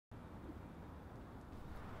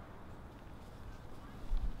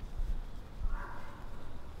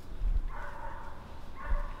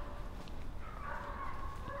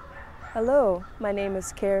Hello, my name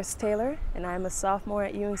is Karis Taylor, and I am a sophomore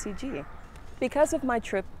at UNCG. Because of my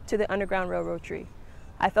trip to the Underground Railroad tree,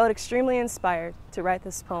 I felt extremely inspired to write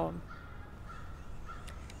this poem.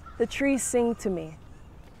 The trees sing to me.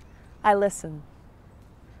 I listen.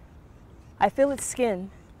 I feel its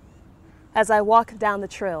skin as I walk down the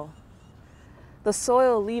trail, the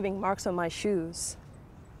soil leaving marks on my shoes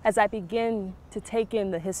as I begin to take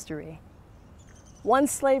in the history. One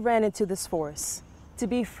slave ran into this forest to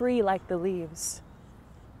be free like the leaves.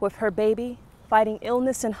 With her baby fighting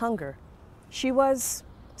illness and hunger, she was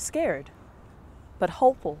scared, but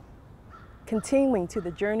hopeful, continuing to the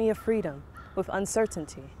journey of freedom with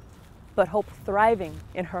uncertainty, but hope thriving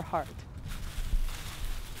in her heart.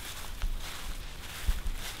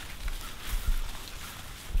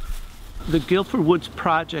 The Guilford Woods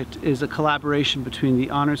project is a collaboration between the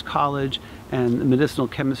Honors College and the Medicinal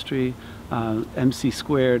Chemistry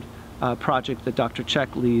MC² project that Dr.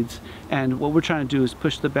 Check leads. And what we're trying to do is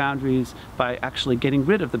push the boundaries by actually getting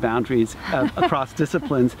rid of the boundaries across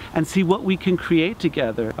disciplines and see what we can create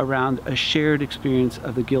together around a shared experience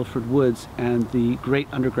of the Guilford Woods and the Great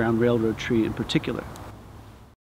Underground Railroad tree in particular.